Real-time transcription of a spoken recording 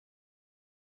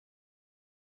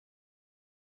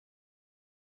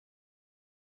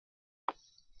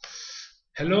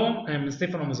Hello, I'm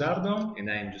Stefano Musardo. And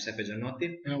I am Giuseppe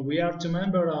Giannotti. And we are two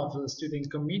members of the Student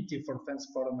Committee for FENS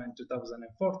Forum in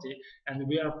 2040, and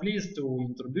we are pleased to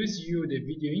introduce you the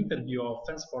video interview of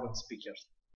FENS Forum speakers.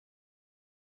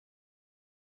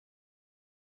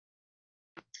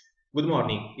 Good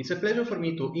morning. It's a pleasure for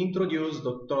me to introduce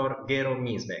Dr. Gero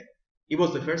Miesenböck. He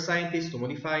was the first scientist to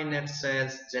modify nerve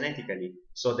cells genetically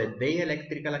so that their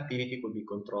electrical activity could be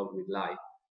controlled with light.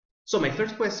 So my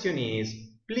first question is,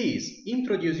 please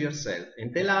introduce yourself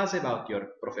and tell us about your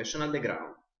professional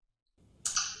background.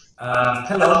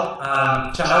 Hello,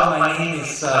 ciao, my name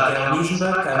is Gero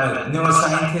Miesenböck. I'm a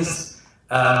neuroscientist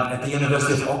at the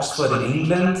University of Oxford in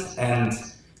England and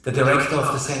the director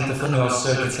of the Center for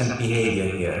Neurocircuits and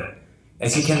Behavior here.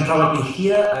 As you can probably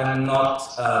hear, I'm not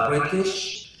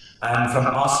British. I'm from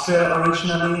Austria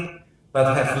originally,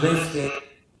 but have lived in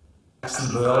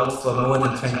the world for more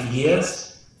than 20 years.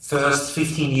 First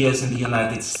 15 years in the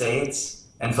United States,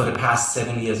 and for the past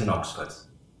 7 years in Oxford.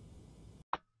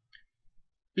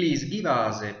 Please give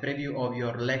us a preview of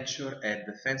your lecture at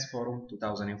the FENS Forum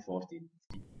 2040.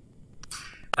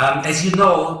 As you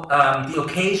know, the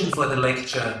occasion for the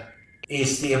lecture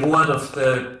is the award of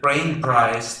the Brain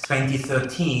Prize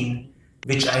 2013,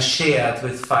 which I shared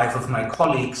with 5 of my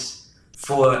colleagues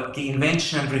for the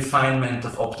invention and refinement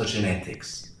of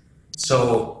optogenetics.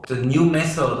 So the new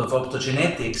method of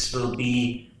optogenetics will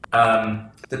be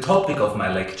the topic of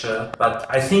my lecture, but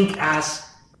I think as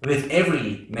with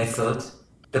every method,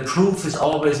 the proof is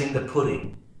always in the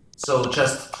pudding. So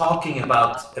just talking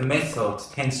about a method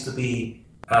tends to be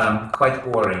quite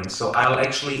boring. So I'll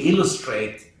actually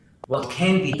illustrate what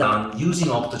can be done using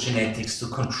optogenetics to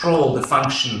control the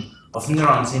function of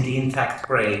neurons in the intact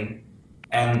brain.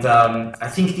 And I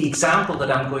think the example that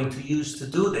I'm going to use to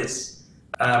do this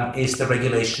is the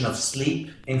regulation of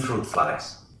sleep in fruit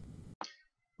flies.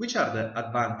 Which are the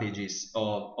advantages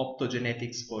of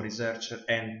optogenetics for research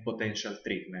and potential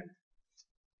treatment?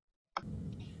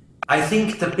 I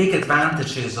think the big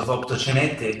advantages of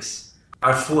optogenetics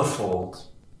are fourfold.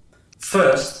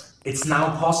 First, it's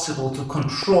now possible to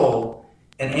control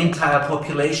an entire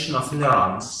population of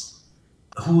neurons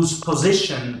whose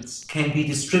positions can be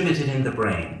distributed in the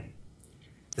brain.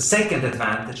 The second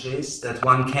advantage is that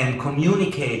one can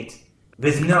communicate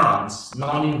with neurons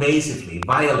non-invasively,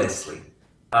 wirelessly,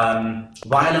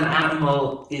 while an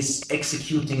animal is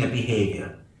executing a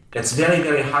behavior. That's very,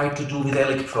 very hard to do with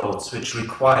electrodes, which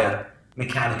require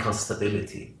mechanical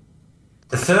stability.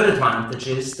 The third advantage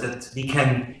is that we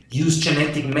can use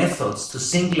genetic methods to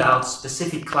single out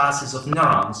specific classes of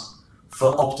neurons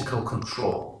for optical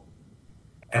control.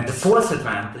 And the fourth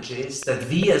advantage is that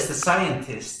we as the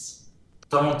scientists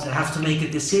don't have to make a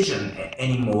decision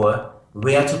anymore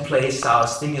where to place our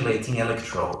stimulating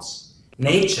electrodes.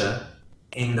 Nature,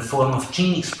 in the form of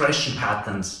gene expression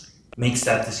patterns, makes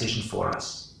that decision for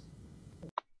us.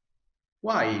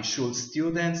 Why should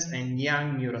students and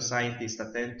young neuroscientists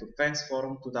attend to FENS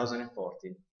Forum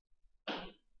 2040?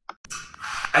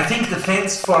 I think the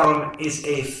FENS Forum is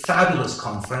a fabulous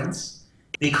conference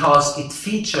because it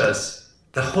features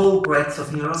the whole breadth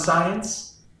of neuroscience.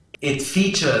 It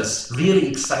features really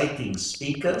exciting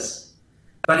speakers,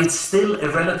 but it's still a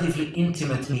relatively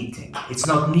intimate meeting. It's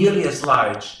not nearly as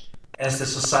large as the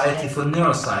Society for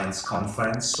Neuroscience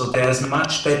conference, so there's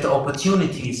much better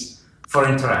opportunities for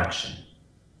interaction.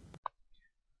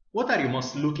 What are you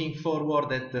most looking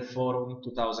forward at the Forum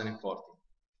 2040?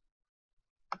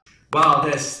 Well,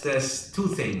 there's two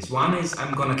things. One is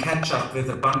I'm going to catch up with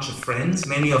a bunch of friends.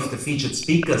 Many of the featured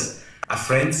speakers are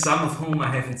friends, some of whom I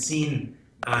haven't seen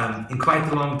in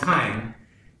quite a long time.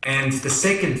 And the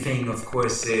second thing, of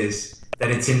course, is that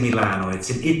it's in Milano,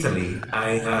 it's in Italy.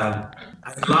 I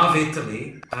love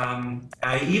Italy.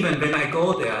 Even when I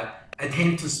go there, I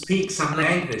tend to speak some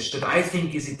language that I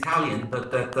think is Italian,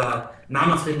 but that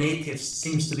none of the natives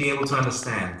seems to be able to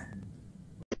understand.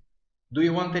 Do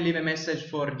you want to leave a message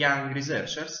for young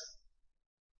researchers?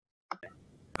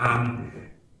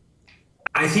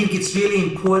 I think it's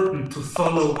really important to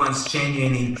follow one's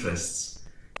genuine interests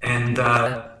and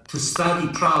to study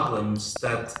problems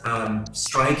that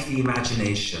strike the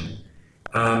imagination.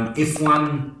 If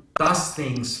one does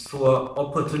things for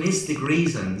opportunistic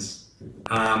reasons,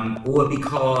 or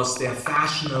because they are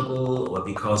fashionable, or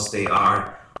because they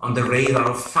are on the radar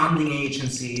of funding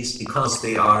agencies, because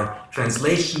they are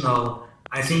translational,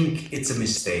 I think it's a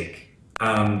mistake.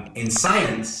 In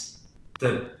science,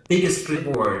 the biggest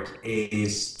reward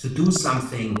is to do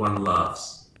something one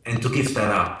loves, and to give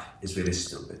that up is really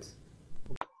stupid.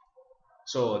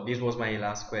 So this was my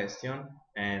last question,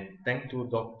 and thank to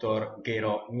Dr.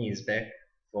 Gero Miesenböck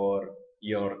for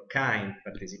your kind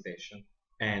participation.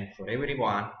 And for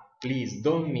everyone, please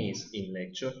don't miss in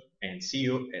lecture and see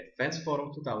you at FENS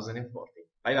Forum 2040.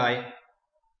 Bye bye!